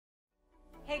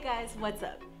Hey guys, what's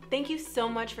up? Thank you so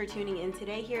much for tuning in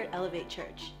today here at Elevate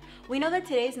Church. We know that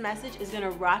today's message is going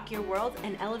to rock your world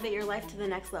and elevate your life to the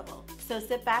next level. So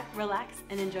sit back, relax,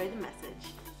 and enjoy the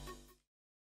message.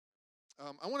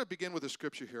 I want to begin with a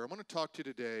scripture here. I want to talk to you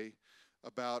today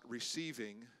about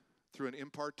receiving through an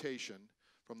impartation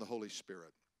from the Holy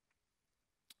Spirit.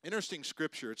 Interesting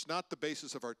scripture. It's not the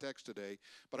basis of our text today,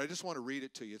 but I just want to read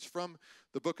it to you. It's from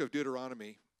the book of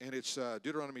Deuteronomy, and it's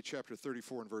Deuteronomy chapter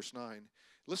 34 and verse 9.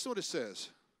 Listen to what it says.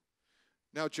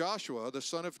 Now Joshua, the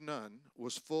son of Nun,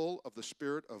 was full of the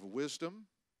spirit of wisdom,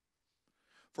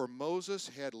 for Moses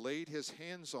had laid his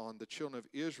hands on the children of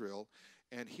Israel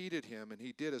and heeded him, and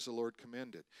he did as the Lord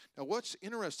commanded. Now what's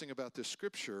interesting about this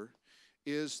scripture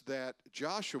is that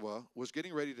Joshua was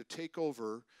getting ready to take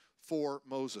over for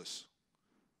Moses.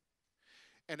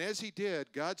 And as he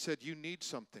did, God said, you need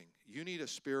something. You need a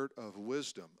spirit of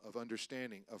wisdom, of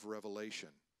understanding, of revelation.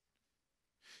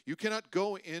 You cannot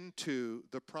go into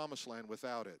the promised land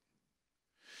without it.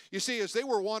 You see, as they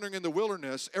were wandering in the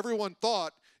wilderness, everyone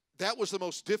thought that was the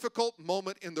most difficult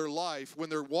moment in their life when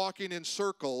they're walking in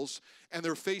circles and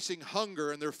they're facing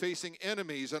hunger and they're facing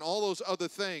enemies and all those other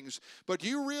things. But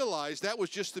you realize that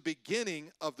was just the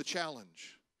beginning of the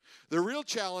challenge. The real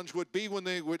challenge would be when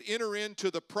they would enter into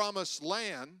the promised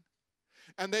land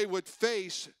and they would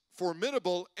face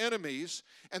formidable enemies,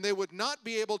 and they would not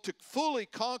be able to fully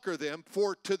conquer them,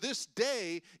 for to this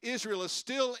day, Israel is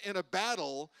still in a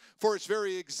battle for its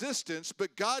very existence,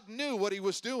 but God knew what he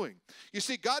was doing. You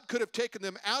see, God could have taken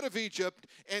them out of Egypt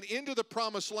and into the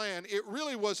promised land. It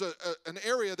really was an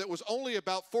area that was only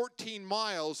about 14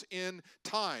 miles in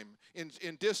time,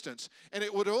 in distance, and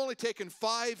it would have only taken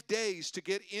 5 days to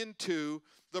get into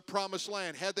the promised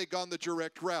land had they gone the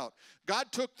direct route.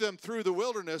 God took them through the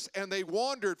wilderness and they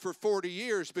wandered for 40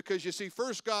 years because you see,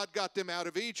 first God got them out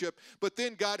of Egypt, but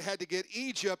then God had to get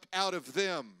Egypt out of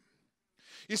them.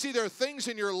 You see, there are things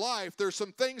in your life, there's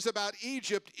some things about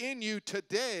Egypt in you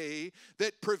today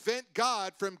that prevent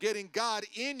God from getting God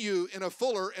in you in a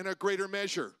fuller and a greater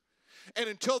measure. And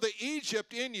until the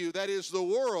Egypt in you, that is the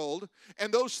world,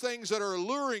 and those things that are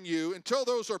alluring you, until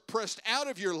those are pressed out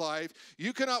of your life,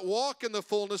 you cannot walk in the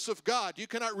fullness of God. You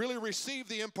cannot really receive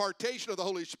the impartation of the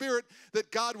Holy Spirit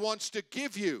that God wants to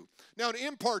give you. Now, an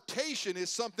impartation is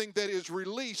something that is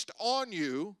released on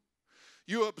you.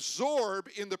 You absorb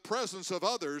in the presence of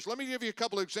others. Let me give you a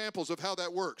couple of examples of how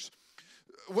that works.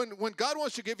 When God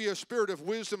wants to give you a spirit of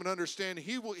wisdom and understanding,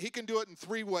 he can do it in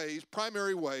three ways,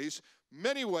 primary ways.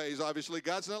 Many ways, obviously.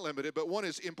 God's not limited, but one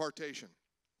is impartation.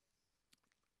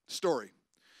 Story.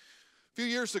 A few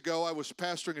years ago, I was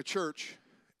pastoring a church,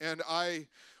 and I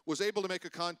was able to make a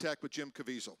contact with Jim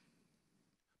Caviezel,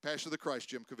 Pastor of the Christ,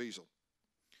 Jim Caviezel.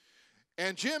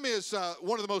 And Jim is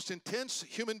one of the most intense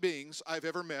human beings I've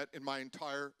ever met in my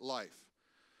entire life.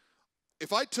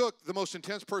 If I took the most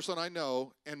intense person I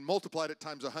know and multiplied it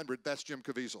times 100, that's Jim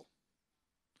Caviezel.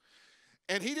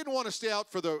 And he didn't want to stay out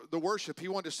for the worship. He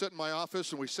wanted to sit in my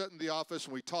office, and we sat in the office,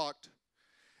 and we talked.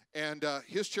 And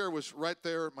his chair was right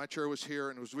there. My chair was here.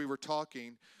 And as we were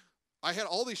talking, I had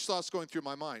all these thoughts going through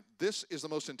my mind. This is the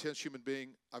most intense human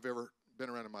being I've ever been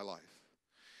around in my life.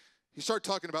 He started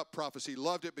talking about prophecy. He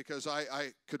loved it because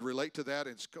I could relate to that.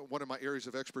 It's one of my areas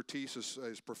of expertise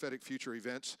is prophetic future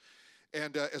events.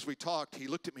 And as we talked, he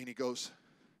looked at me, and he goes,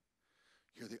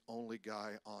 "You're the only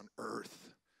guy on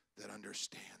earth that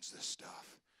understands this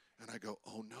stuff." And I go,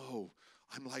 "Oh no,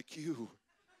 I'm like you."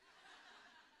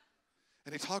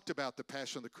 And he talked about the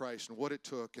passion of the Christ and what it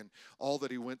took and all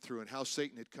that he went through and how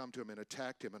Satan had come to him and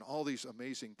attacked him and all these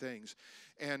amazing things.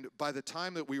 And by the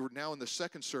time that we were now in the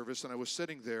second service and I was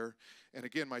sitting there, and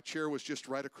again, my chair was just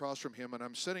right across from him, and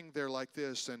I'm sitting there like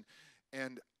this,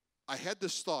 and I had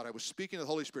this thought. I was speaking to the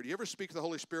Holy Spirit. You ever speak to the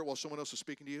Holy Spirit while someone else is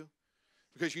speaking to you?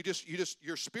 Because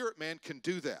your spirit man can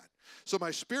do that. So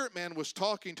my spirit man was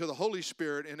talking to the Holy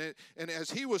Spirit, and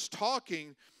as he was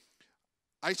talking,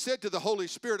 I said to the Holy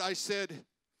Spirit, I said,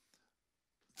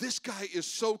 "This guy is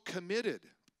so committed.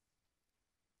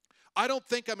 I don't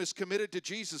think I'm as committed to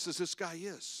Jesus as this guy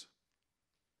is."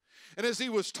 And as he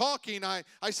was talking, I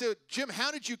said, "Jim, how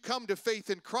did you come to faith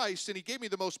in Christ?" And he gave me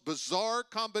the most bizarre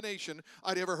combination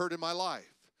I'd ever heard in my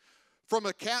life.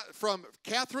 From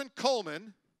Catherine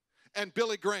Coleman and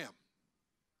Billy Graham.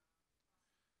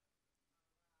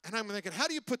 And I'm thinking, how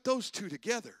do you put those two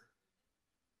together?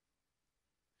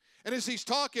 And as he's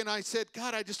talking, I said,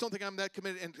 "God, I just don't think I'm that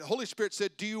committed." And the Holy Spirit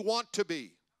said, "Do you want to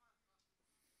be?"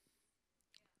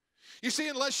 You see,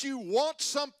 unless you want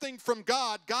something from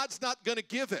God, God's not going to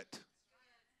give it.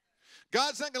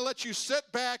 God's not going to let you sit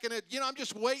back and, I'm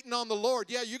just waiting on the Lord.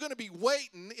 Yeah, you're going to be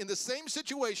waiting in the same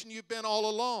situation you've been all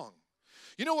along.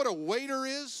 You know what a waiter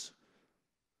is?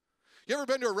 You ever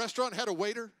been to a restaurant and had a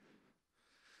waiter?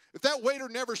 If that waiter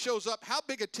never shows up, how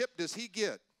big a tip does he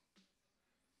get?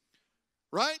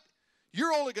 Right?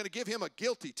 You're only going to give him a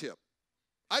guilty tip.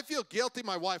 I feel guilty.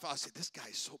 My wife, I said, this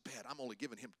guy's so bad. I'm only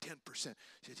giving him 10%. She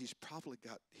said, he's probably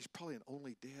an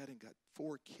only dad and got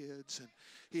 4 kids, and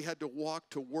he had to walk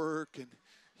to work, and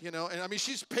and I mean,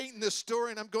 she's painting this story,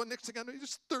 and I'm going, next thing I know,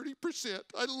 just 30%.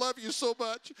 I love you so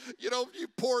much. You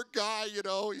poor guy,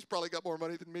 he's probably got more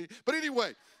money than me. But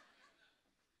anyway,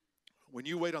 when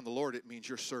you wait on the Lord, it means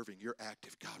you're serving. You're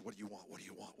active. God, what do you want? What do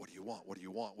you want? What do you want? What do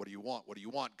you want? What do you want? What do you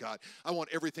want, God? I want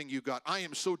everything you got. I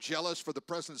am so jealous for the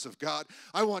presence of God.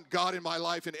 I want God in my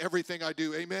life in everything I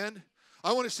do. Amen?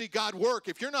 I want to see God work.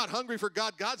 If you're not hungry for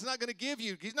God, God's not going to give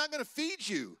you. He's not going to feed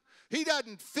you. He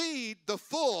doesn't feed the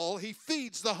full. He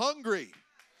feeds the hungry.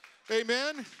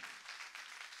 Amen?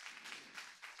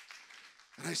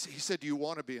 And he said, do you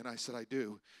want to be? And I said, I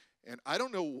do. And I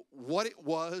don't know what it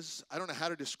was. I don't know how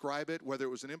to describe it, whether it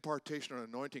was an impartation or an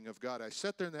anointing of God. I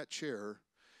sat there in that chair,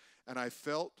 and I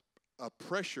felt a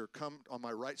pressure come on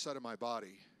my right side of my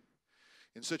body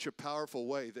in such a powerful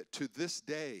way that to this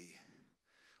day,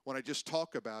 when I just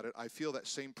talk about it, I feel that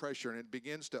same pressure, and it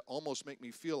begins to almost make me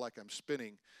feel like I'm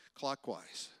spinning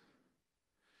clockwise.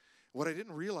 What I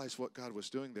didn't realize what God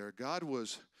was doing there, God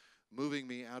was moving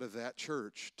me out of that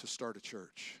church to start a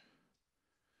church.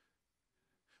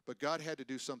 But God had to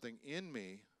do something in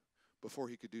me before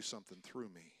he could do something through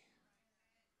me.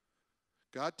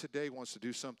 God today wants to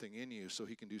do something in you so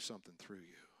he can do something through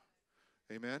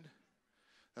you. Amen?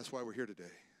 That's why we're here today.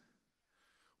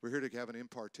 We're here to have an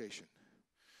impartation.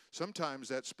 Sometimes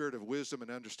that spirit of wisdom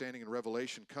and understanding and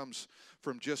revelation comes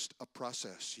from just a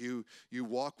process. You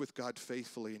walk with God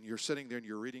faithfully, and you're sitting there and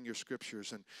you're reading your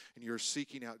scriptures, and you're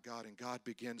seeking out God, and God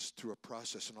begins through a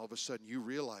process, and all of a sudden you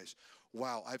realize,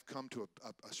 wow, I've come to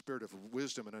a spirit of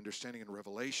wisdom and understanding and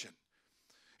revelation.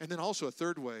 And then also a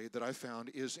third way that I found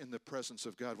is in the presence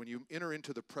of God. When you enter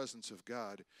into the presence of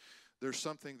God, there's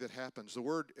something that happens. The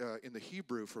word in the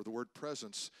Hebrew for the word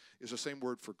presence is the same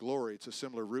word for glory. It's a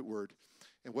similar root word.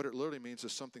 And what it literally means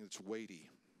is something that's weighty.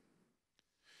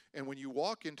 And when you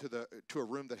walk into to a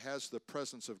room that has the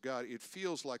presence of God, it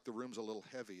feels like the room's a little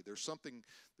heavy. There's something,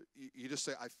 you just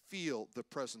say, I feel the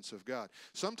presence of God.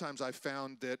 Sometimes I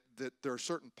found that there are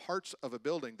certain parts of a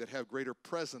building that have greater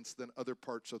presence than other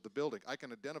parts of the building. I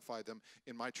can identify them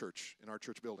in my church, in our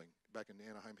church building back in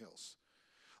Anaheim Hills.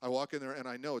 I walk in there and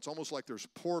I know it's almost like there's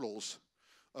portals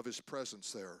of his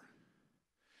presence there.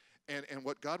 And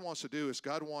what God wants to do is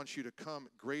God wants you to come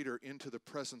greater into the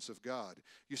presence of God.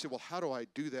 You say, well, how do I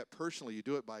do that personally? You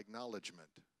do it by acknowledgement.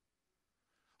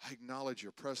 I acknowledge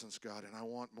your presence, God, and I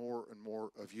want more and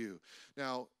more of you.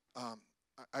 Now,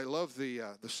 I love the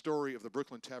story of the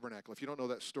Brooklyn Tabernacle. If you don't know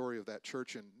that story of that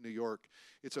church in New York,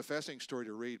 it's a fascinating story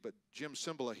to read. But Jim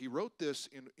Cymbala, he wrote this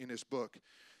in his book,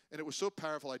 and it was so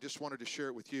powerful, I just wanted to share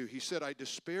it with you. He said, I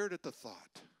despaired at the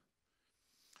thought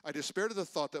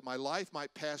that my life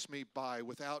might pass me by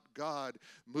without God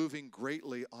moving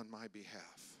greatly on my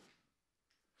behalf.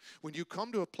 When you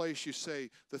come to a place, you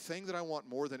say, the thing that I want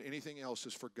more than anything else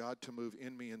is for God to move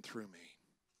in me and through me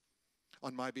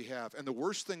on my behalf. And the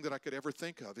worst thing that I could ever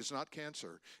think of is not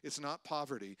cancer. It's not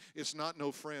poverty. It's not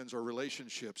no friends or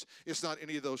relationships. It's not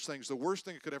any of those things. The worst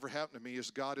thing that could ever happen to me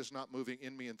is God is not moving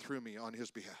in me and through me on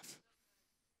his behalf.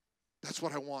 That's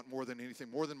what I want more than anything,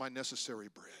 more than my necessary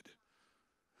bread.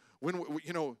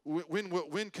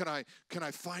 When can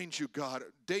I find you, God?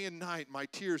 Day and night, my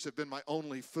tears have been my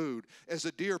only food. As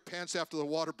a deer pants after the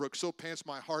water brook, so pants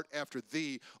my heart after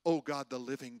thee, O God, the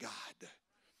living God.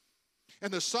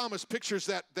 And the psalmist pictures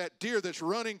that deer that's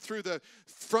running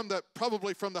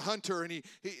probably from the hunter, and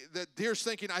that deer's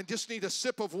thinking, I just need a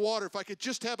sip of water. If I could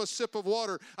just have a sip of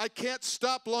water. I can't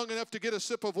stop long enough to get a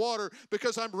sip of water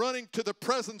because I'm running to the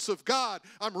presence of God.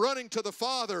 I'm running to the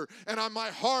Father, and my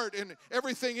heart and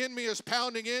everything in me is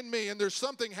pounding in me, and there's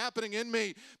something happening in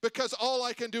me because all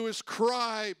I can do is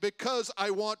cry because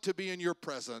I want to be in your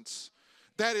presence.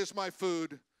 That is my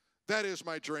food. That is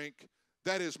my drink.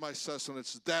 That is my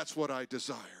sustenance. That's what I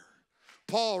desire.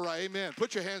 Paul, right? Amen.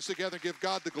 Put your hands together and give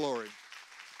God the glory.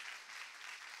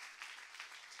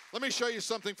 Let me show you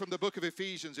something from the book of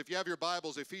Ephesians. If you have your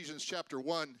Bibles, Ephesians chapter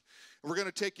 1. We're going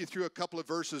to take you through a couple of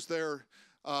verses there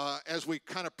as we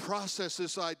kind of process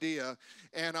this idea.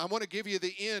 And I want to give you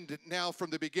the end now from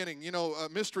the beginning. You know, a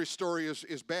mystery story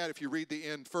is bad if you read the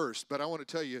end first. But I want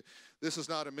to tell you, this is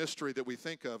not a mystery that we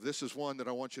think of. This is one that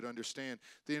I want you to understand.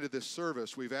 At the end of this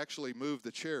service, we've actually moved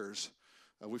the chairs.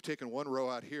 We've taken one row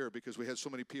out here because we had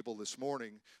so many people this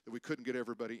morning that we couldn't get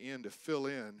everybody in to fill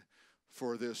in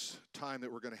for this time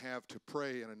that we're going to have to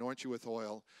pray and anoint you with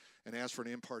oil and ask for an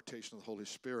impartation of the Holy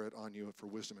Spirit on you for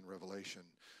wisdom and revelation.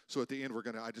 So at the end,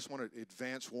 I just want to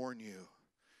advance warn you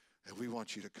that we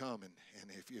want you to come, and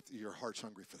if your heart's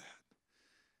hungry for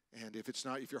that. And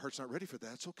if your heart's not ready for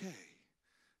that, it's okay.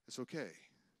 It's okay.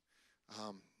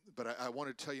 But I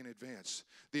want to tell you in advance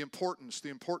the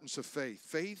importance of faith.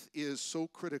 Faith is so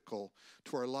critical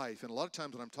to our life. And a lot of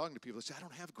times when I'm talking to people, they say, I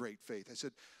don't have great faith.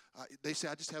 They say,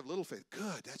 I just have little faith.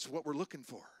 Good, that's what we're looking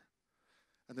for.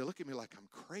 And they look at me like I'm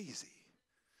crazy.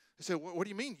 I say, what do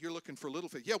you mean you're looking for little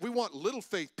faith? Yeah, we want little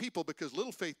faith people because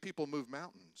little faith people move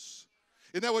mountains.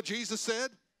 Isn't that what Jesus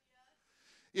said?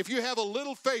 If you have a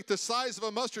little faith the size of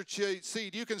a mustard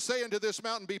seed, you can say unto this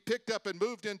mountain, be picked up and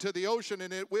moved into the ocean,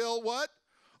 and it will what?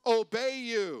 Obey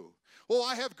you. Well,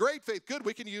 I have great faith. Good,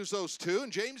 we can use those too.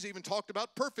 And James even talked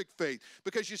about perfect faith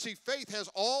because you see, faith has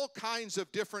all kinds of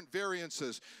different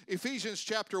variances. Ephesians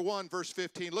chapter 1, verse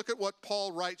 15. Look at what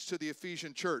Paul writes to the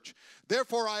Ephesian church.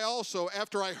 Therefore, I also,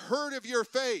 after I heard of your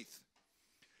faith.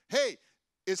 Hey,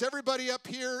 is everybody up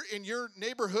here in your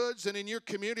neighborhoods and in your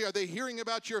community, are they hearing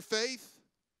about your faith?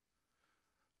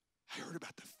 I heard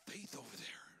about the faith over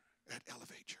there at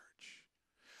Elevate Church.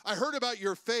 I heard about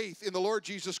your faith in the Lord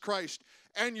Jesus Christ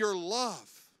and your love,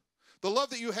 the love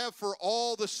that you have for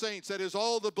all the saints, that is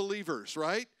all the believers,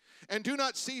 right? And do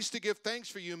not cease to give thanks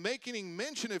for you, making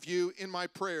mention of you in my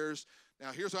prayers.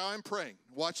 Now, here's how I'm praying.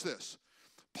 Watch this.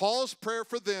 Paul's prayer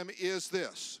for them is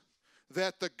this,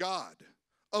 that the God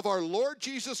of our Lord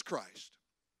Jesus Christ,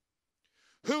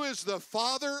 who is the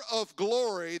Father of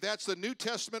glory, that's the New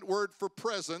Testament word for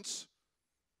presence.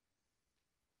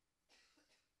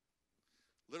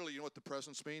 Literally, you know what the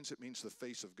presence means? It means the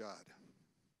face of God.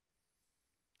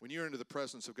 When you're into the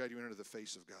presence of God, you enter the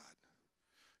face of God.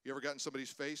 You ever gotten somebody's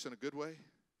face in a good way?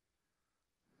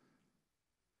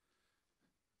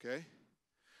 Okay?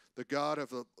 The God of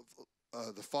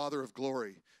the Father of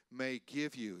glory may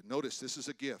give you, notice this is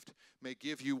a gift, may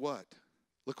give you what?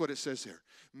 Look what it says here.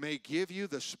 May give you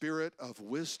the spirit of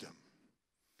wisdom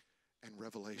and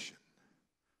revelation.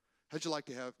 How'd you like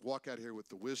to walk out here with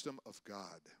the wisdom of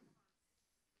God?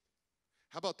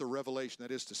 How about the revelation?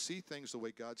 That is to see things the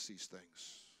way God sees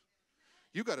things.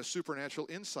 You got a supernatural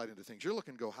insight into things. You're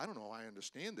looking to go, I don't know why I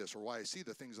understand this or why I see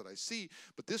the things that I see,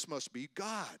 but this must be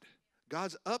God.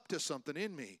 God's up to something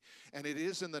in me, and it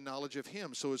is in the knowledge of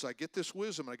Him. So as I get this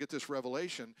wisdom, I get this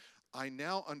revelation, I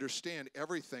now understand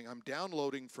everything. I'm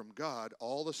downloading from God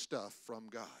all the stuff from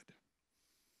God.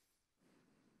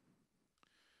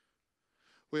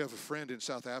 We have a friend in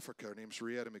South Africa. Her name's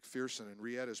Rietta McPherson, and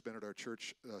Rietta has been at our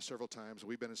church several times.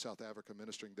 We've been in South Africa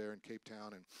ministering there in Cape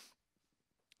Town and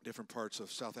different parts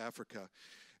of South Africa.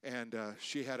 And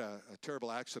she had a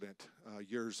terrible accident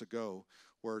years ago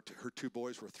where her two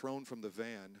boys were thrown from the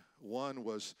van. One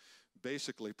was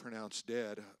basically pronounced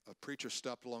dead. A preacher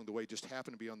stopped along the way, just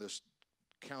happened to be on this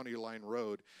county line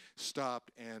road,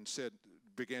 stopped and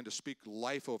began to speak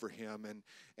life over him.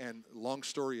 And long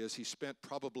story is he spent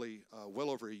probably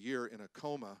well over a year in a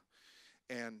coma,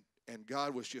 and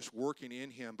God was just working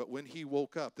in him. But when he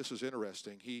woke up, this was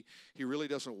interesting, he really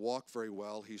doesn't walk very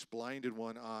well. He's blind in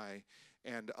one eye,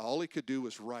 and all he could do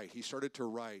was write. He started to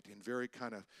write in very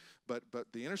kind of, but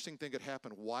the interesting thing that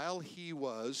happened while he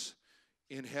was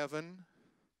in heaven,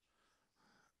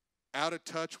 out of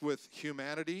touch with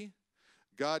humanity,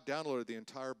 God downloaded the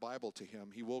entire Bible to him.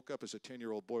 He woke up as a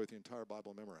 10-year-old boy with the entire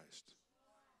Bible memorized.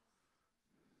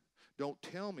 Don't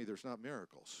tell me there's not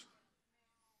miracles.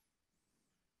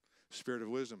 Spirit of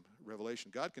wisdom,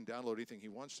 revelation. God can download anything He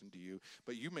wants into you,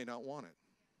 but you may not want it.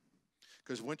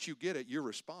 Because once you get it, you're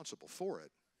responsible for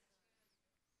it.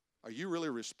 Are you really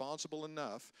responsible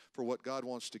enough for what God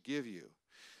wants to give you?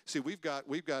 See, we've got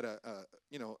a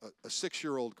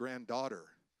 6-year-old granddaughter.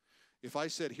 If I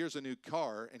said, here's a new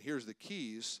car and here's the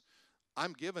keys,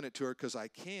 I'm giving it to her because I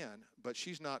can, but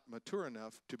she's not mature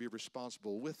enough to be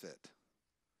responsible with it.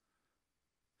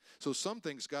 So some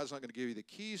things God's not going to give you the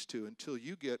keys to until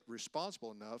you get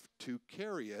responsible enough to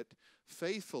carry it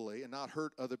faithfully and not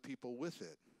hurt other people with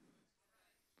it.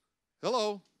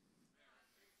 Hello?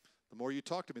 The more you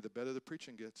talk to me, the better the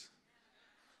preaching gets.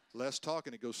 Less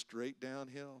talking, it goes straight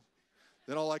downhill.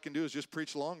 Then all I can do is just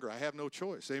preach longer. I have no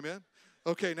choice. Amen?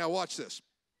 Okay, now watch this.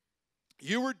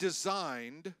 You were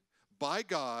designed by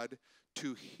God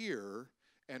to hear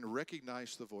and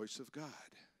recognize the voice of God.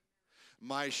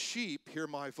 My sheep hear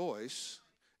my voice,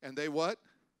 and they what?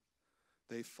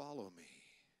 They follow me.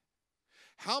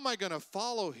 How am I going to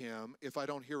follow Him if I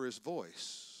don't hear His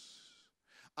voice?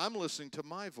 I'm listening to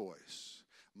my voice.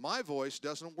 My voice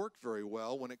doesn't work very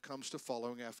well when it comes to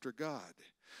following after God.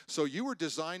 So you were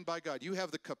designed by God. You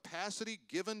have the capacity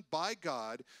given by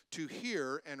God to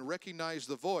hear and recognize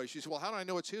the voice. You say, well, how do I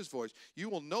know it's his voice? You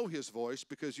will know his voice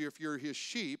because if you're his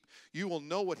sheep, you will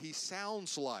know what he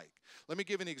sounds like. Let me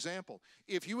give an example.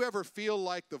 If you ever feel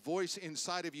like the voice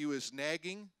inside of you is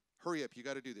nagging, hurry up, you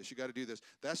got to do this, you got to do this.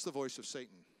 That's the voice of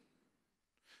Satan.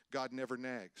 God never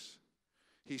nags.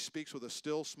 He speaks with a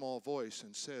still small voice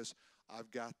and says, I've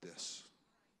got this.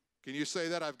 Can you say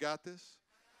that? I've got this?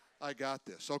 I got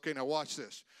this. Okay, now watch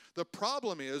this. The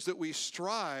problem is that we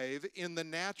strive in the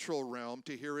natural realm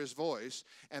to hear his voice,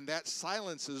 and that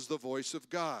silences the voice of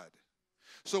God.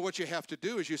 So what you have to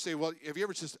do is you say, well, have you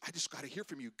ever said, I just got to hear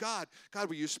from you. God,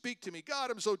 will you speak to me? God,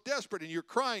 I'm so desperate, and you're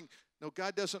crying. No,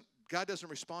 God doesn't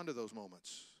respond to those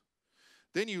moments.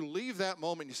 Then you leave that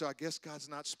moment and you say, I guess God's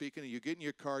not speaking. And you get in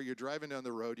your car, you're driving down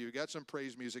the road, you got some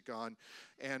praise music on,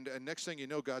 and next thing you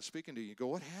know, God's speaking to you. You go,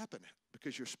 what happened?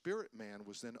 Because your spirit man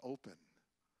was then open.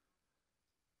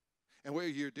 And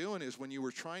what you're doing is when you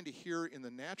were trying to hear in the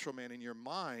natural man in your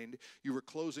mind, you were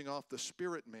closing off the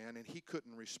spirit man and he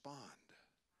couldn't respond.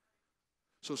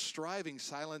 So striving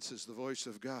silences the voice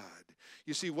of God.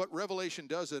 You see, what revelation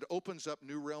does, it opens up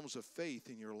new realms of faith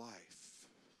in your life.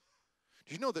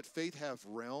 Do you know that faith have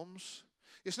realms?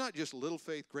 It's not just little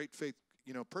faith, great faith,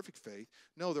 perfect faith.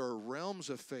 No, there are realms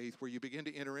of faith where you begin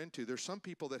to enter into. There's some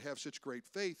people that have such great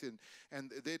faith,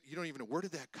 and you don't even know, where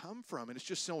did that come from? And it's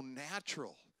just so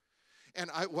natural.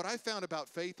 And what I found about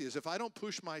faith is if I don't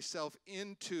push myself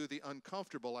into the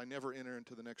uncomfortable, I never enter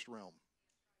into the next realm.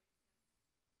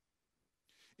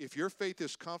 If your faith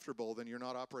is comfortable, then you're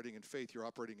not operating in faith, you're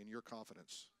operating in your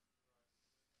confidence.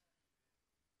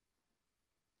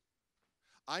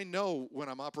 I know when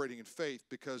I'm operating in faith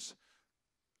because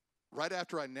right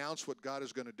after I announce what God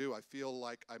is going to do, I feel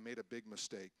like I made a big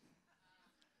mistake.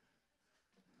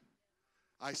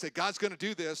 I say, God's going to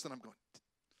do this, and I'm going,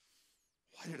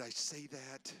 why did I say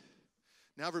that?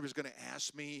 Now everybody's going to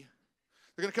ask me.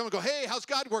 They're going to come and go, hey, how's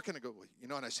God working? I go,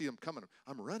 well, and I see them coming.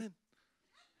 I'm running.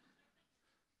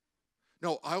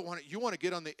 No, you want to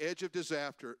get on the edge of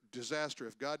disaster.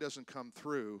 If God doesn't come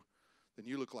through, then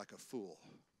you look like a fool.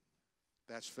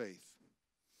 That's faith.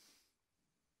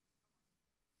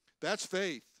 That's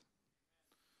faith.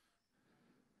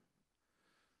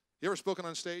 You ever spoken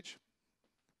on stage?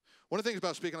 One of the things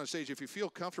about speaking on stage, if you feel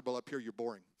comfortable up here, you're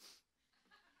boring.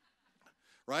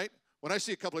 Right? When I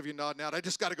see a couple of you nodding out, I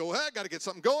just got to go, hey, I got to get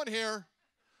something going here.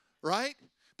 Right?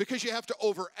 Because you have to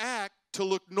overact to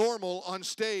look normal on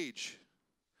stage.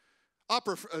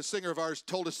 Opera singer of ours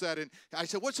told us that, and I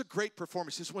said, what's a great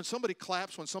performance? It's when somebody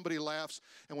claps, when somebody laughs,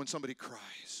 and when somebody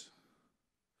cries.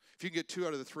 If you can get 2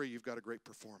 out of the 3, you've got a great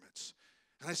performance.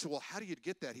 And I said, well, how do you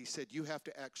get that? He said, you have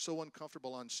to act so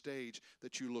uncomfortable on stage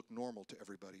that you look normal to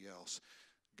everybody else.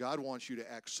 God wants you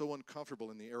to act so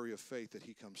uncomfortable in the area of faith that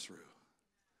he comes through.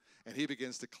 And he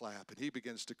begins to clap, and he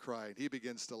begins to cry, and he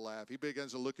begins to laugh. He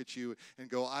begins to look at you and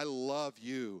go, I love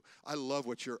you. I love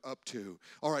what you're up to.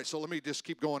 All right, so let me just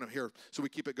keep going here so we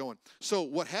keep it going. So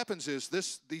what happens is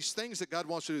these things that God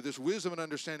wants to do, this wisdom and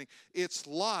understanding, it's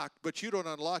locked, but you don't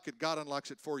unlock it. God unlocks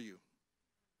it for you.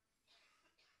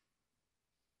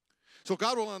 So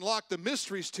God will unlock the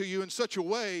mysteries to you in such a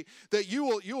way that you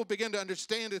will begin to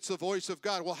understand it's the voice of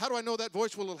God. Well, how do I know that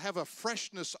voice? Well, it'll have a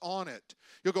freshness on it.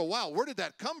 You'll go, wow, where did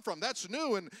that come from? That's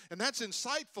new and that's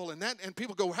insightful. And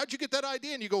people go, how'd you get that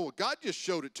idea? And you go, well, God just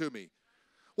showed it to me.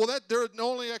 Well, the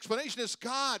only explanation is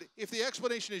God. If the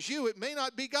explanation is you, it may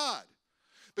not be God.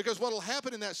 Because what will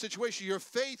happen in that situation, your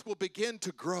faith will begin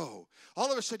to grow. All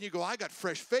of a sudden you go, I got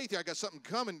fresh faith here. I got something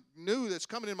coming new that's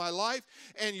coming in my life.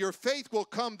 And your faith will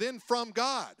come then from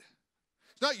God.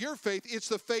 It's not your faith, it's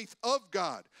the faith of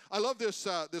God. I love this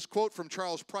quote from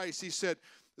Charles Price. He said,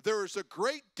 there is a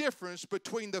great difference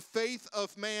between the faith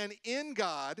of man in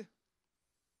God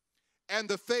and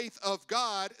the faith of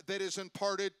God that is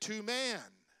imparted to man.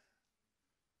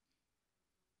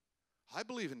 I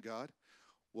believe in God.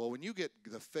 Well, when you get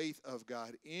the faith of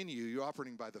God in you, you're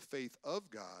operating by the faith of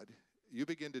God, you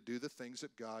begin to do the things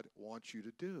that God wants you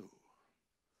to do.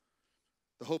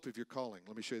 The hope of your calling.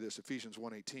 Let me show you this, Ephesians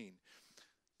 1:18.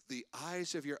 The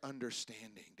eyes of your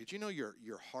understanding. Did you know your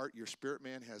heart, your spirit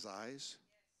man has eyes?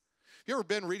 Have you ever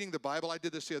been reading the Bible? I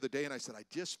did this the other day, and I said, I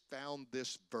just found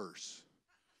this verse.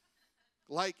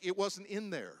 Like it wasn't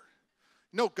in there.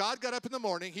 No, God got up in the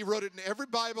morning. He wrote it in every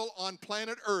Bible on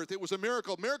planet Earth. It was a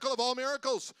miracle. Miracle of all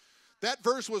miracles. That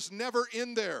verse was never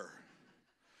in there.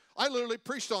 I literally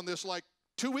preached on this like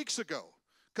 2 weeks ago.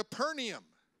 Capernaum.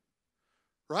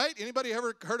 Right? Anybody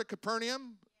ever heard of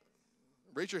Capernaum?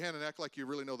 Raise your hand and act like you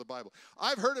really know the Bible.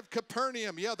 I've heard of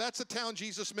Capernaum. Yeah, that's a town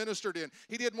Jesus ministered in.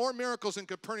 He did more miracles in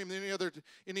Capernaum than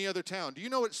any other town. Do you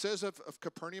know what it says of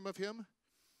Capernaum of him?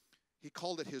 He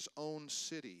called it his own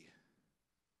city.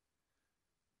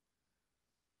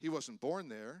 He wasn't born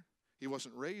there. He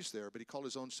wasn't raised there, but he called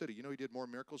his own city. You know, he did more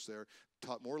miracles there,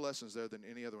 taught more lessons there than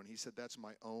any other one. He said, that's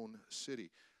my own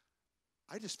city.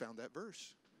 I just found that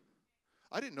verse.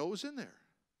 I didn't know it was in there.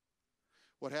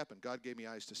 What happened? God gave me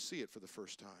eyes to see it for the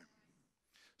first time.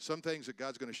 Some things that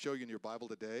God's going to show you in your Bible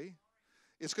today,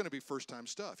 it's going to be first-time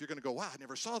stuff. You're going to go, wow, I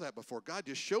never saw that before. God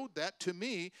just showed that to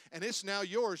me, and it's now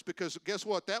yours because guess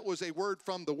what? That was a word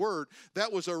from the Word.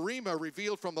 That was a rhema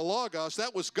revealed from the Logos.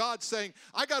 That was God saying,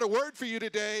 I got a word for you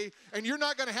today, and you're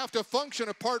not going to have to function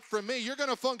apart from me. You're going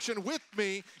to function with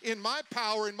me in my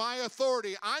power, in my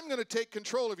authority. I'm going to take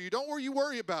control of you. Don't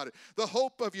worry about it. The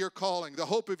hope of your calling, the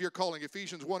hope of your calling,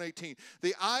 Ephesians 1:18.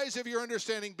 The eyes of your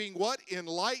understanding being what?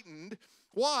 Enlightened.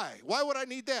 Why? Why would I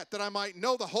need that? That I might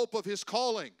know the hope of his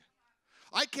calling.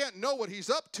 I can't know what he's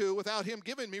up to without him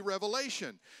giving me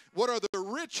revelation. What are the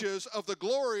riches of the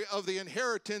glory of the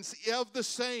inheritance of the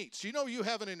saints? You know you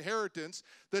have an inheritance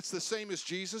that's the same as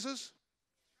Jesus's?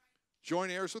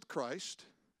 Joint heirs with Christ,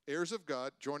 heirs of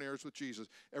God, joint heirs with Jesus.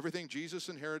 Everything Jesus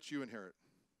inherits, you inherit.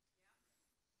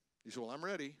 You say, well, I'm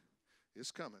ready.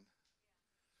 It's coming.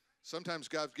 Sometimes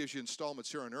God gives you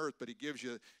installments here on earth, but he gives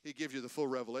you the full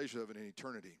revelation of it in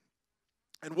eternity.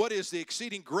 And what is the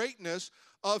exceeding greatness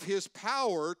of his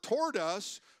power toward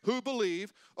us who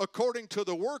believe according to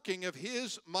the working of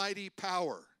his mighty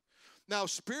power? Now,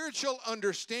 spiritual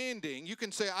understanding, you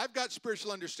can say, I've got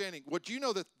spiritual understanding. Would you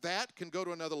know that can go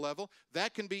to another level?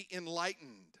 That can be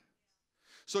enlightened.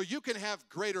 So you can have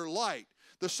greater light.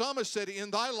 The psalmist said,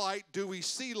 in thy light do we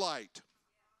see light.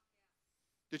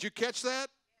 Did you catch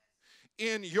that?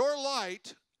 In your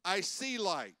light, I see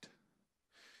light.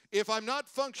 If I'm not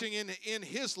functioning in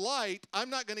his light, I'm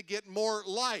not going to get more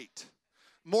light,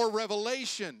 more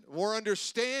revelation, more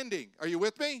understanding. Are you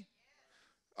with me?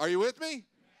 Are you with me?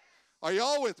 Are you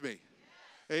all with me?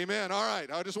 Amen. All right.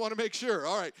 I just want to make sure.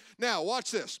 All right. Now, watch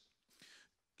this.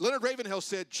 Leonard Ravenhill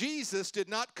said, Jesus did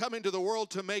not come into the world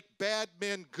to make bad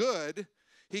men good.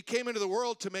 He came into the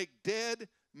world to make dead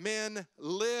men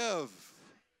live.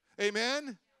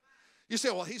 Amen? You say,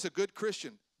 well, he's a good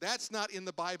Christian. That's not in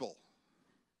the Bible.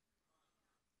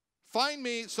 Find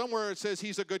me somewhere it says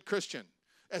he's a good Christian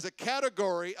as a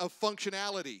category of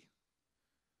functionality.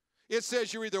 It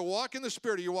says you either walk in the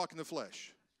Spirit or you walk in the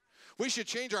flesh. We should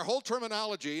change our whole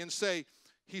terminology and say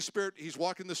he's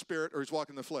walking the Spirit or he's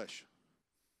walking the flesh.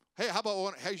 Hey,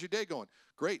 how's your day going?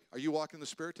 Great. Are you walking the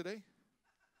Spirit today?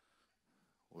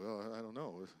 Well, I don't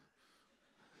know.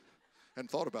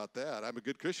 Hadn't thought about that. I'm a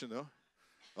good Christian, though.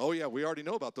 Oh, yeah, we already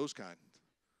know about those kind.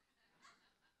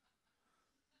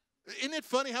 Isn't it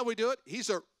funny how we do it?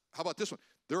 How about this one?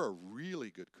 They're a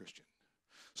really good Christian.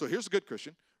 So here's a good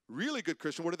Christian. Really good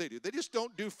Christian, what do? They just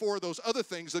don't do four of those other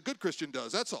things the good Christian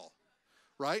does. That's all.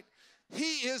 Right?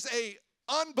 He is a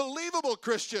unbelievable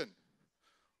Christian.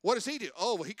 What does he do?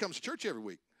 Oh, well, he comes to church every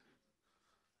week.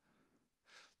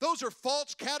 Those are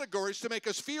false categories to make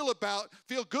us feel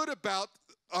good about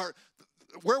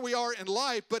where we are in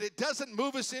life, but it doesn't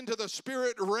move us into the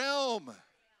spirit realm.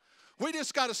 We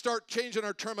just got to start changing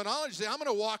our terminology. Say, I'm going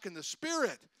to walk in the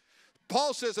Spirit.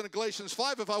 Paul says in Galatians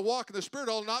 5, if I walk in the Spirit,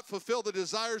 I'll not fulfill the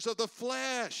desires of the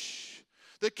flesh.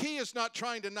 The key is not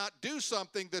trying to not do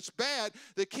something that's bad.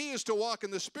 The key is to walk in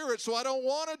the Spirit so I don't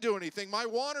want to do anything. My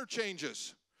water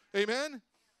changes. Amen?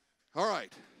 All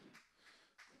right.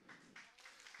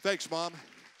 Thanks, Mom.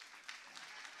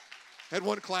 Had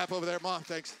one clap over there. Mom,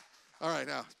 thanks. All right,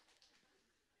 now.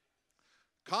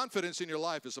 Confidence in your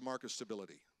life is a mark of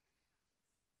stability.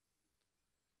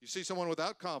 You see someone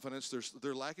without confidence,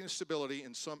 they're lacking stability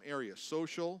in some area.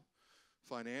 Social,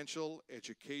 financial,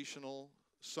 educational,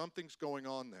 something's going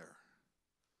on there.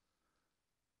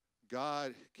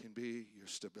 God can be your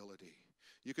stability.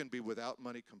 You can be without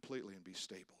money completely and be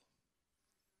stable.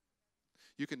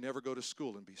 You can never go to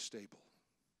school and be stable.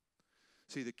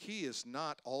 See, the key is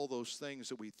not all those things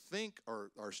that we think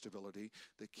are our stability.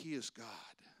 The key is God.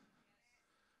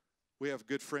 We have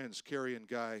good friends, Carrie and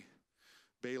Guy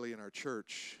Bailey in our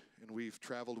church, and we've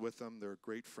traveled with them. They're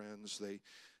great friends. They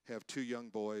have two young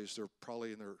boys. They're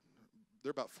probably they're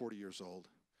about 40 years old.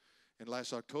 And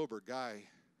last October, Guy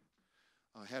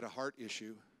had a heart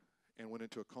issue and went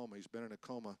into a coma. He's been in a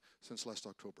coma since last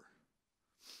October.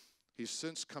 He's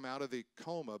since come out of the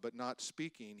coma, but not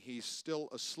speaking. He's still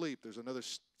asleep. There's another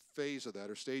phase of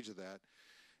that or stage of that.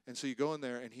 And so you go in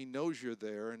there, and he knows you're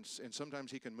there, and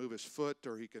sometimes he can move his foot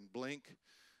or he can blink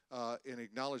in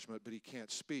acknowledgement, but he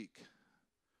can't speak.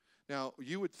 Now,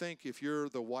 you would think if you're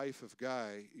the wife of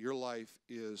Guy, your life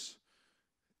is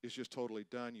just totally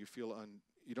done. You feel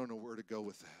you don't know where to go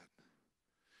with that.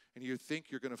 And you think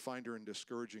you're going to find her in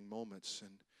discouraging moments.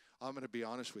 And I'm going to be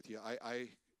honest with you.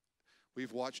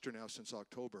 We've watched her now since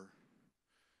October.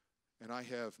 And I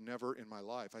have never in my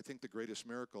life, I think the greatest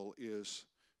miracle is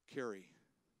Carrie.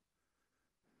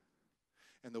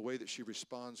 And the way that she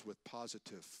responds with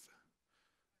positive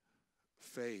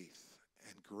faith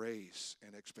and grace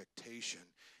and expectation.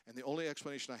 And the only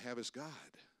explanation I have is God.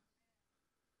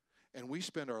 And we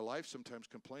spend our life sometimes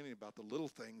complaining about the little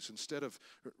things instead of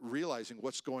realizing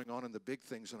what's going on in the big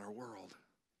things in our world.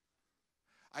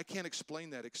 I can't explain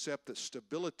that except that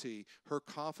stability, her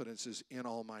confidence is in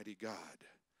Almighty God.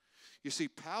 You see,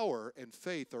 power and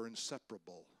faith are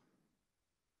inseparable.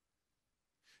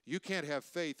 You can't have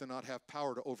faith and not have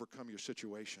power to overcome your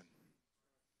situation.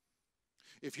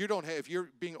 If you're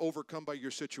being overcome by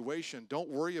your situation, don't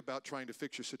worry about trying to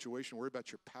fix your situation. Worry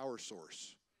about your power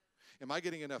source. Am I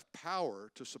getting enough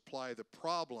power to supply the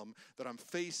problem that I'm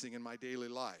facing in my daily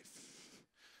life?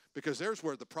 Because there's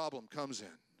where the problem comes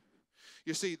in.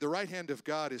 You see, the right hand of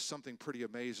God is something pretty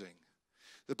amazing.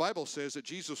 The Bible says that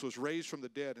Jesus was raised from the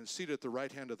dead and seated at the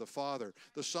right hand of the Father.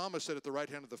 The psalmist said, at the right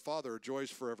hand of the Father are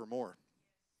joys forevermore.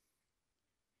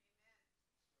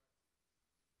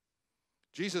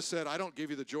 Jesus said, I don't give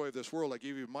you the joy of this world. I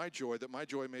give you my joy, that my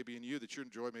joy may be in you, that your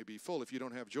joy may be full. If you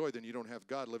don't have joy, then you don't have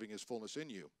God living his fullness in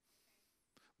you.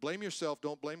 Blame yourself.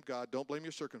 Don't blame God. Don't blame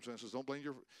your circumstances. Don't blame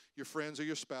your friends or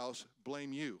your spouse.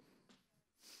 Blame you.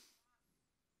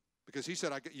 Because he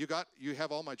said, you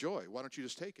have all my joy. Why don't you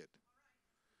just take it?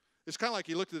 It's kind of like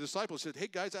he looked at the disciples and said, hey,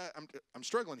 guys, I'm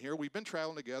struggling here. We've been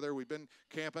traveling together. We've been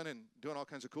camping and doing all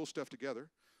kinds of cool stuff together,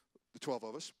 the 12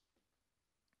 of us.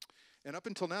 And up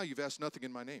until now, you've asked nothing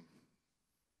in my name.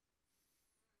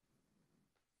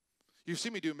 You've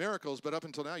seen me do miracles, but up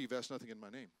until now, you've asked nothing in my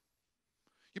name.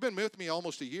 You've been with me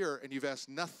almost a year, and you've asked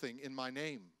nothing in my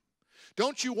name.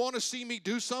 Don't you want to see me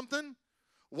do something?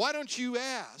 Why don't you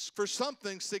ask for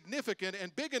something significant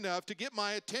and big enough to get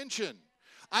my attention?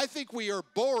 I think we are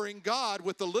boring God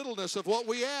with the littleness of what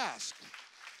we ask.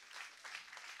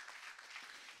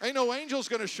 Ain't no angel's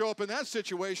going to show up in that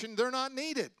situation. They're not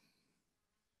needed.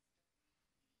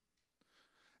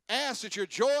 Ask that your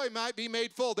joy might be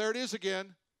made full. There it is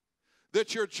again.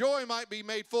 That your joy might be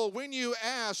made full. When you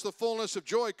ask, the fullness of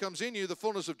joy comes in you. The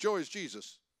fullness of joy is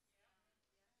Jesus.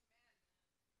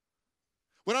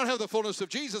 When I don't have the fullness of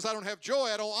Jesus, I don't have joy.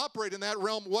 I don't operate in that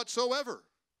realm whatsoever.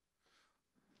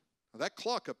 Now, that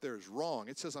clock up there is wrong.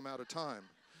 It says I'm out of time.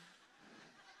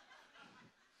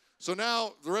 So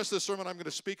now, the rest of the sermon, I'm going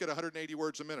to speak at 180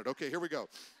 words a minute. Okay, here we go.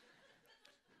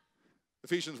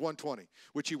 Ephesians 1:20,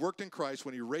 which he worked in Christ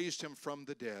when he raised him from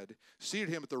the dead, seated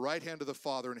him at the right hand of the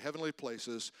Father in heavenly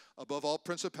places, above all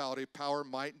principality, power,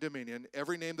 might, and dominion,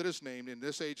 every name that is named in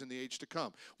this age and the age to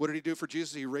come. What did he do for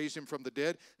Jesus? He raised him from the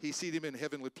dead. He seated him in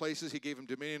heavenly places. He gave him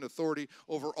dominion and authority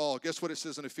over all. Guess what it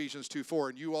says in Ephesians 2:4?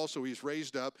 And you also he's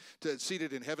raised up,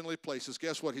 seated in heavenly places.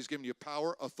 Guess what? He's given you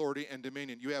power, authority, and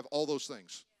dominion. You have all those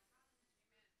things.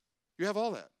 You have all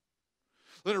that.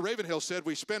 Leonard Ravenhill said,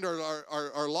 we spend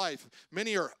our life,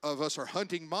 many of us are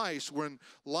hunting mice when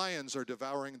lions are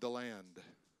devouring the land.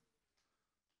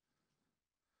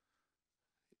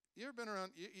 You ever been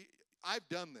around? I've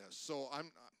done this, so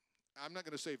I'm not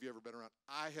going to say if you've ever been around.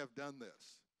 I have done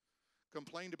this.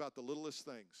 Complained about the littlest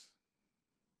things.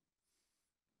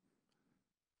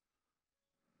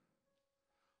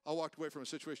 I walked away from a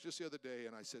situation just the other day,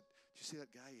 and I said, did you see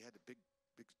that guy? He had a big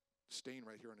stain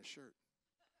right here on his shirt.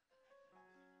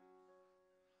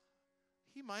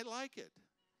 He might like it.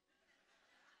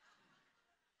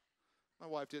 My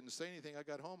wife didn't say anything. I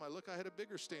got home. I had a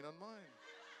bigger stain on mine.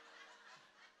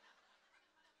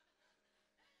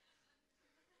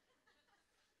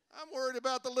 I'm worried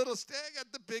about the little stain. I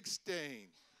got the big stain.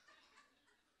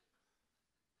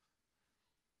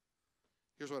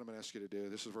 Here's what I'm going to ask you to do.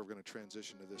 This is where we're going to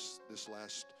transition to this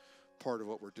last part of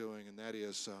what we're doing, and that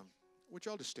is, would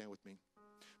y'all just stand with me?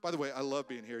 By the way, I love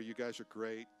being here. You guys are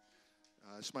great.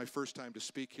 It's my first time to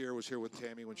speak here. I was here with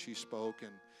Tammy when she spoke,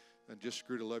 and just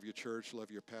grew to love your church, love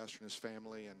your pastor and his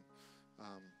family, and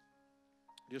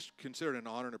just consider it an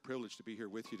honor and a privilege to be here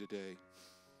with you today.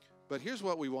 But here's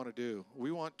what we want to do.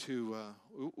 We want to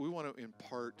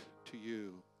impart to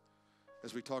you,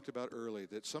 as we talked about early,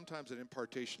 that sometimes an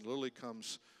impartation literally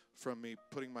comes from me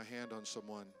putting my hand on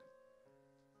someone,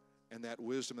 and that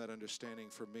wisdom, that understanding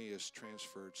for me is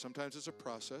transferred. Sometimes it's a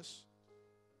process.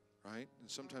 Right? And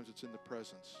sometimes it's in the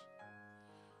presence.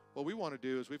 what we want to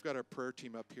do is we've got our prayer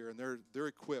team up here, and they're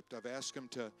equipped. I've asked them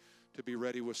to be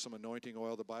ready with some anointing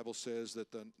oil. The Bible says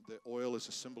that the oil is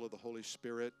a symbol of the Holy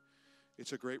Spirit.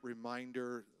 It's a great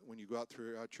reminder when you go out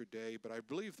throughout your day, but I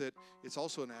believe that it's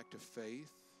also an act of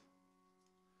faith.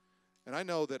 And I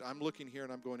know that I'm looking here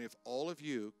and I'm going, if all of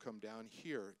you come down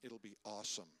here, it'll be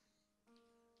awesome.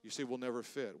 You say, we'll never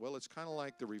fit. Well, it's kind of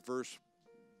like the reverse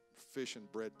fish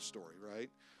and bread story,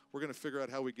 right? We're going to figure out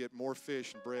how we get more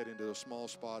fish and bread into a small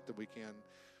spot that we can.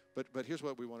 But here's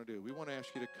what we want to do. We want to ask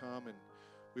you to come, and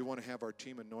we want to have our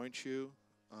team anoint you.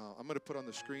 I'm going to put on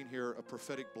the screen here a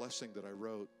prophetic blessing that I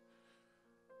wrote.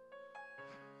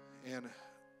 And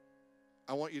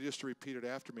I want you just to repeat it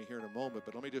after me here in a moment,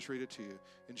 but let me just read it to you.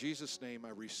 In Jesus' name, I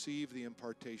receive the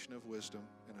impartation of wisdom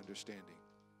and understanding.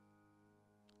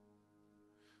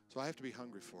 So I have to be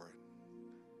hungry for it.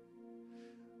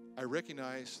 I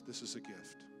recognize this is a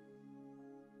gift.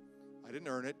 I didn't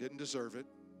earn it, didn't deserve it,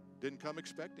 didn't come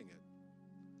expecting it.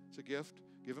 It's a gift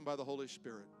given by the Holy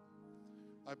Spirit.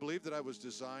 I believe that I was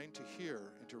designed to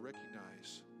hear and to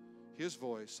recognize His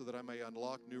voice so that I may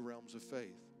unlock new realms of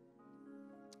faith.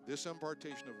 This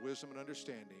impartation of wisdom and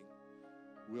understanding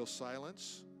will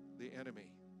silence the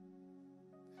enemy,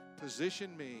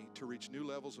 position me to reach new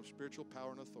levels of spiritual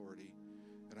power and authority,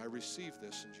 and I receive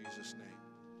this in Jesus' name.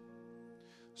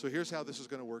 So here's how this is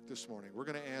going to work this morning. We're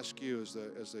going to ask you, as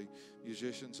the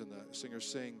musicians and the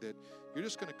singers sing, that you're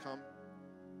just going to come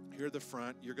here at the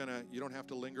front. You don't have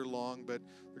to linger long, but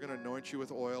they're going to anoint you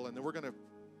with oil, and then we're going to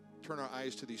turn our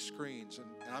eyes to these screens. And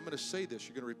I'm going to say this.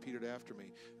 You're going to repeat it after me.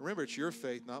 And remember, it's your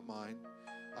faith, not mine.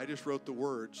 I just wrote the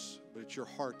words, but it's your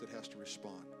heart that has to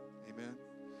respond. Amen?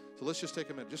 So let's just take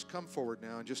a minute. Just come forward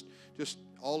now, and just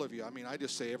all of you. I mean, I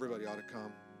just say everybody ought to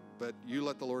come, but you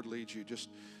let the Lord lead you. Just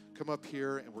come up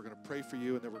here, and we're going to pray for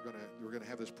you, and then we're going to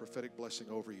have this prophetic blessing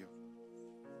over you.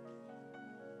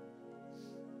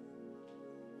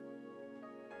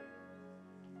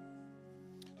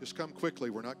 Just come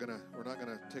quickly. We're not going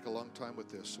to take a long time with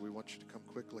this, so we want you to come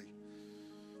quickly.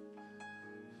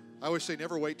 I always say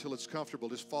never wait till it's comfortable.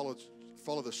 Just follow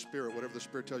the Spirit, whatever the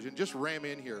Spirit tells you, and just ram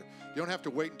in here. You don't have to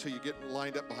wait until you get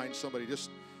lined up behind somebody.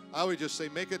 I always just say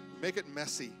make it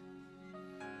messy.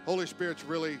 Holy Spirit's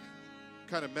really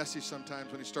kind of messy sometimes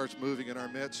when He starts moving in our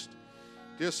midst.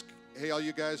 Hey, all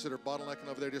you guys that are bottlenecking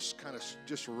over there,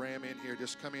 just ram in here.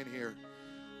 Just come in here.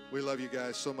 We love you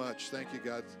guys so much. Thank you,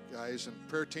 guys. And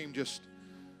prayer team, just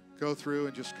go through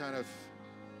and just kind of,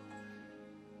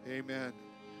 amen,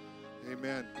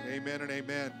 amen, amen, and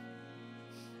amen.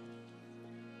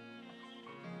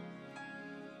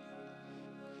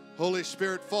 Holy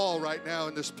Spirit, fall right now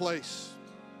in this place.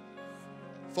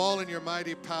 Fall in your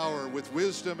mighty power with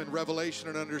wisdom and revelation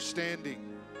and understanding.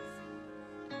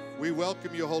 We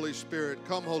welcome you, Holy Spirit.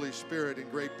 Come, Holy Spirit, in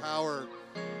great power,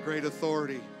 great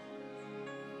authority.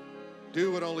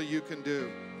 Do what only you can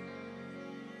do.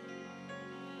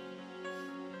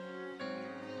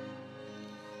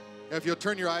 If you'll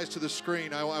turn your eyes to the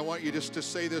screen, I want you just to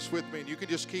say this with me, and you can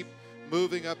just keep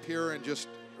moving up here and just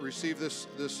receive this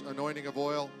anointing of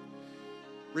oil.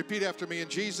 Repeat after me. In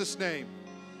Jesus' name,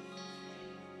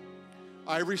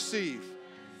 I receive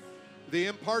the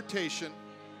impartation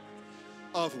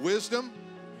of wisdom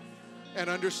and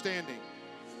understanding.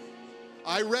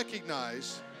 I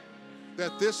recognize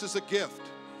that this is a gift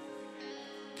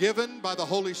given by the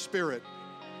Holy Spirit.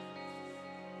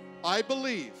 I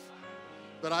believe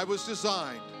that I was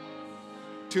designed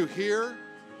to hear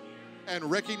and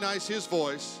recognize His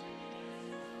voice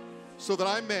so that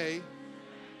I may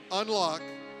unlock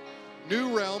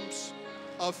new realms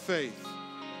of faith.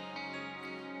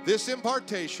 This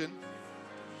impartation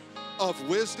of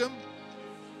wisdom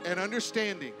and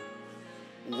understanding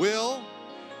will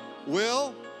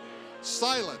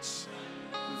silence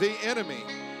the enemy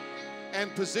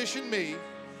and position me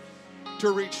to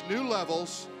reach new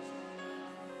levels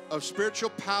of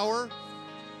spiritual power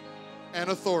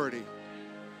and authority.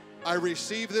 I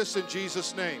receive this in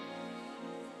Jesus' name.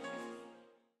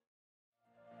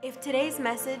 If today's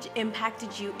message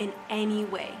impacted you in any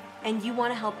way and you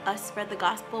want to help us spread the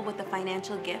gospel with a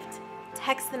financial gift,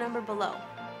 text the number below,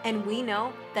 and we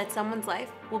know that someone's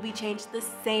life will be changed the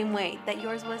same way that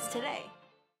yours was today.